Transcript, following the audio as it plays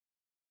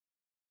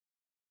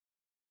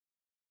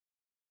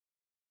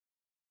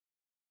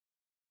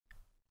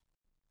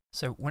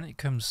So when it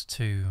comes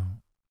to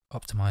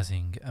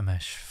optimizing a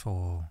mesh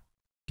for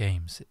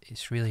games,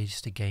 it's really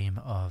just a game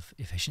of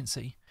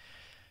efficiency,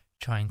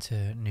 trying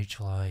to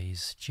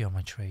neutralize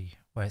geometry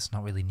where it's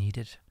not really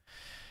needed.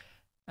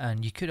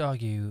 And you could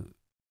argue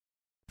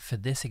for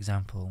this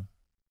example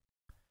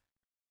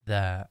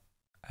that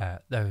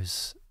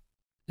this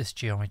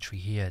geometry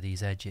here,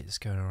 these edges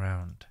going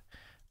around,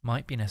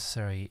 might be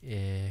necessary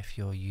if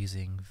you're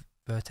using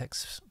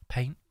vertex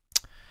paint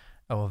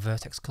or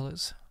vertex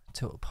colors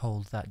to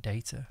uphold that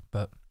data,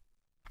 but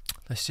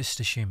let's just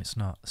assume it's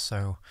not.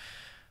 So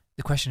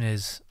the question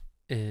is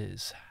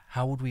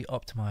how would we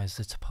optimize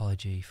the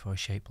topology for a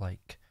shape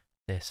like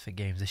this for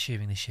games,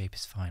 assuming the shape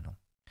is final?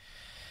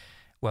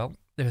 Well,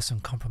 there are some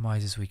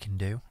compromises we can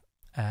do,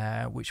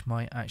 which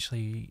might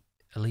actually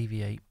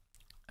alleviate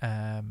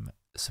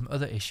some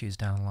other issues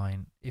down the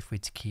line if we're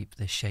to keep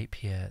the shape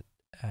here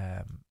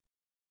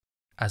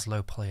as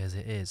low poly as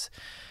it is,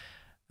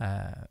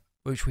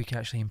 which we can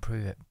actually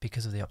improve it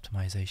because of the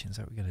optimizations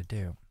that we're going to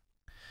do.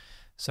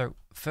 So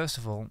first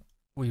of all,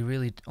 we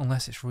really,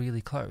 unless it's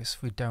really close,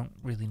 we don't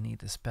really need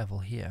this bevel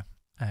here.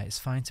 It's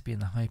fine to be in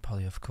the high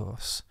poly, of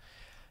course,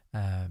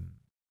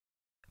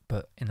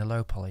 but in the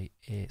low poly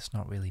it's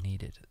not really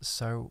needed.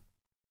 So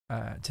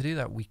to do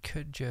that, we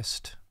could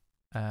just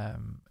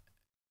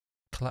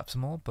collapse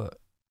them all, but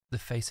the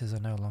faces are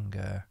no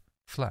longer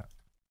flat.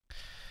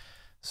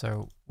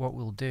 So what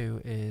we'll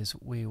do is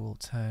we will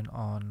turn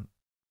on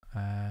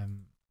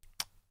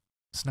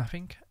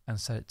snapping and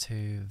set it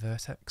to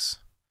vertex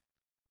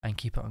and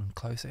keep it on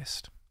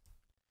closest.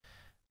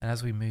 And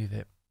as we move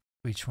it,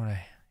 we just want to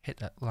hit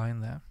that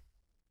line there,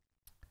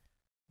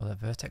 or that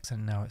vertex,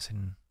 and now it's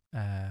in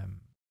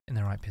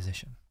the right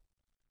position.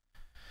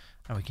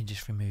 And we can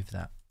just remove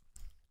that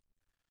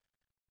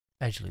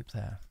edge loop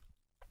there.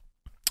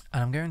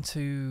 And I'm going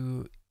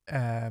to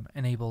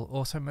enable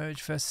auto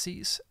merge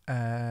vertices,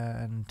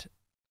 and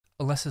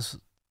unless it's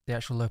the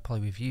actual low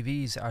poly with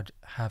UVs, I'd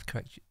have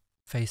correct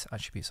face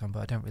attributes on, but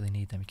I don't really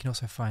need them. You can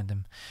also find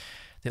them,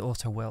 the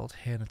auto weld,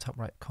 here in the top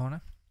right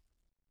corner.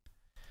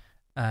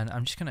 And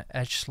I'm just going to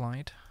edge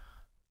slide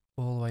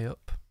all the way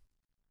up.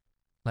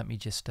 Let me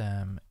just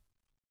enable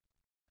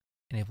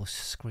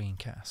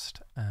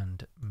screencast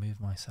and move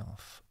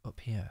myself up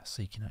here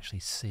so you can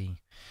actually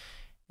see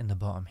in the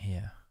bottom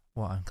here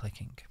what I'm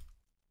clicking.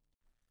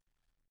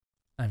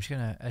 I'm just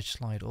going to edge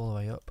slide all the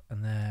way up,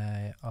 and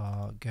they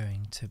are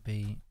going to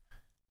be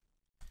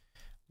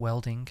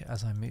welding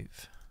as I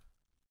move.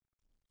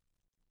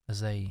 As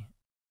they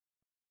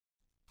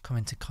come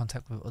into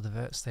contact with other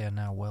verts, they are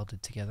now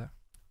welded together.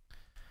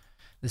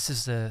 This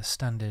is the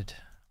standard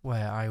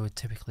where I would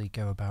typically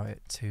go about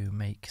it to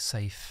make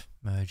safe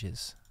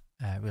merges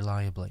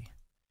reliably.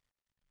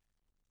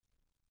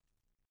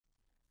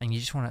 And you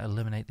just want to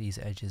eliminate these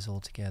edges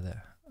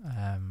altogether.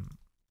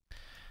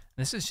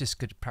 This is just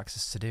good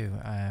practice to do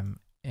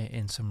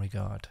in some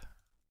regard.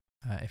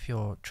 If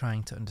you're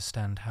trying to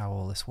understand how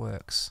all this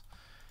works,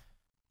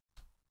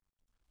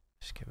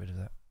 just get rid of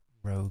that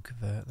rogue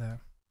vert there.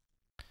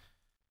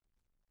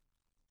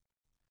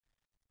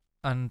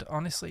 And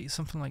honestly,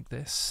 something like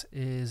this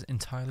is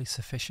entirely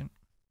sufficient.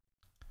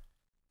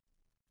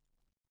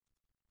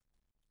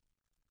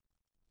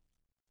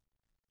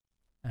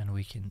 And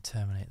we can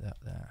terminate that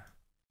there,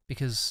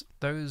 because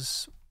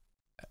those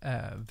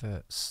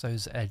verts,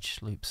 those edge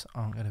loops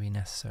aren't going to be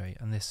necessary,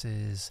 and this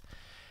is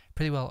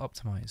pretty well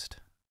optimized.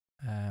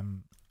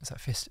 It's at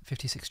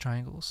 56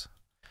 triangles,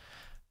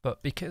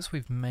 but because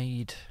we've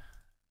made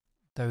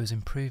those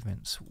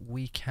improvements,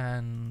 we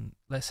can,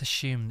 let's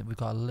assume that we've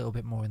got a little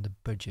bit more in the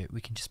budget, we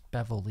can just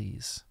bevel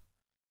these.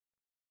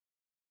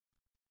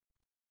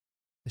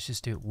 Let's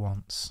just do it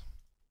once.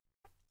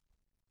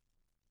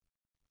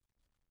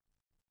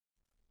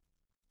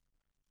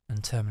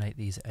 And terminate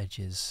these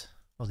edges,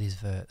 or these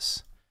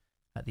verts,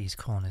 at these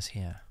corners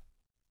here.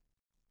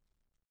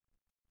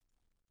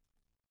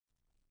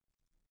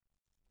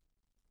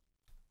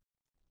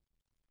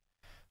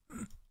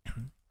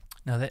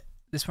 Now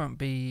this won't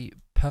be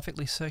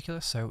perfectly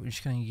circular, so we're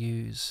just going to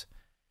use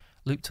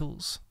loop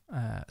tools,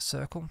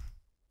 circle,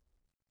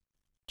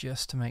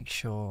 just to make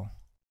sure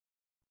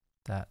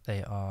that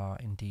they are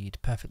indeed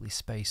perfectly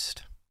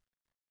spaced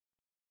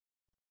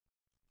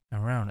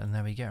around, and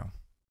there we go.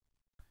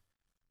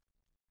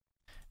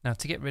 Now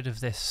to get rid of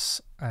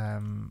this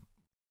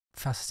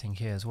faceting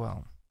here as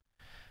well,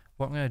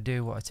 what I'm going to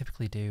do, what I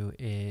typically do,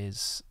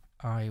 is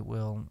I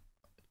will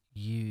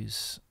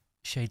use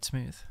shade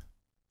smooth.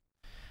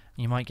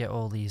 You might get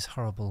all these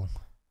horrible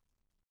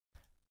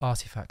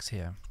artifacts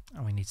here,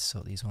 and we need to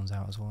sort these ones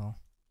out as well.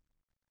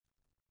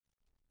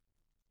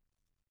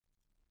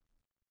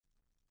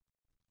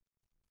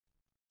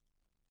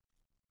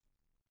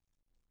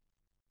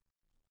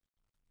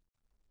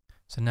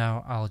 So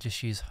now I'll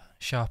just use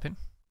sharpen,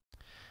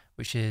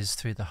 which is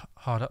through the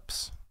hard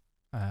ups,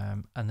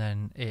 and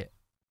then it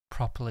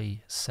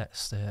properly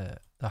sets the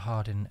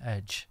hardened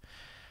edge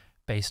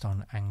based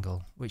on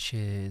angle, which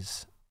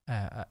is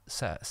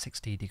set at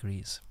 60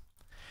 degrees,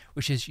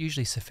 which is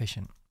usually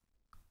sufficient.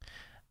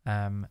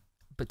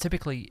 But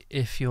typically,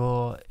 if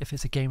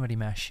it's a game ready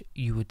mesh,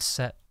 you would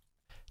set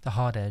the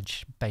hard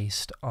edge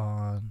based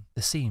on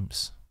the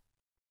seams,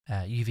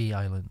 UV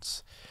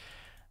islands,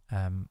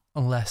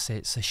 unless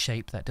it's a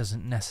shape that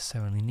doesn't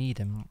necessarily need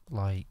them.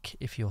 Like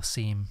if your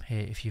seam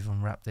here, if you've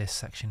unwrapped this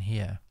section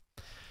here,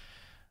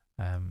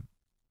 and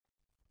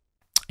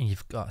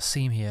you've got a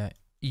seam here,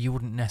 you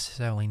wouldn't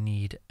necessarily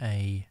need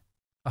a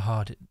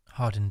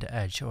hardened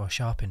edge or a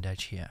sharpened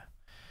edge here,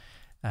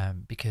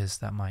 because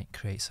that might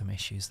create some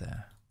issues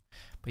there.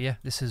 But yeah,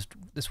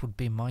 this would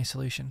be my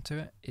solution to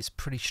it. It's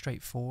pretty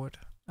straightforward.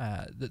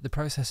 The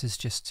process is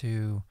just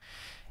to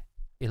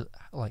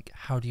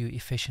how do you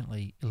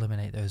efficiently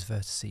eliminate those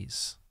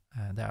vertices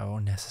that are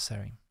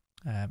unnecessary.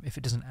 If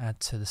it doesn't add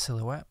to the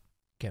silhouette,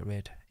 get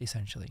rid,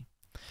 essentially.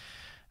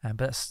 But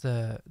that's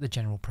the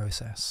general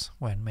process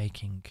when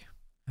making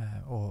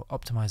or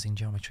optimizing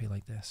geometry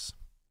like this.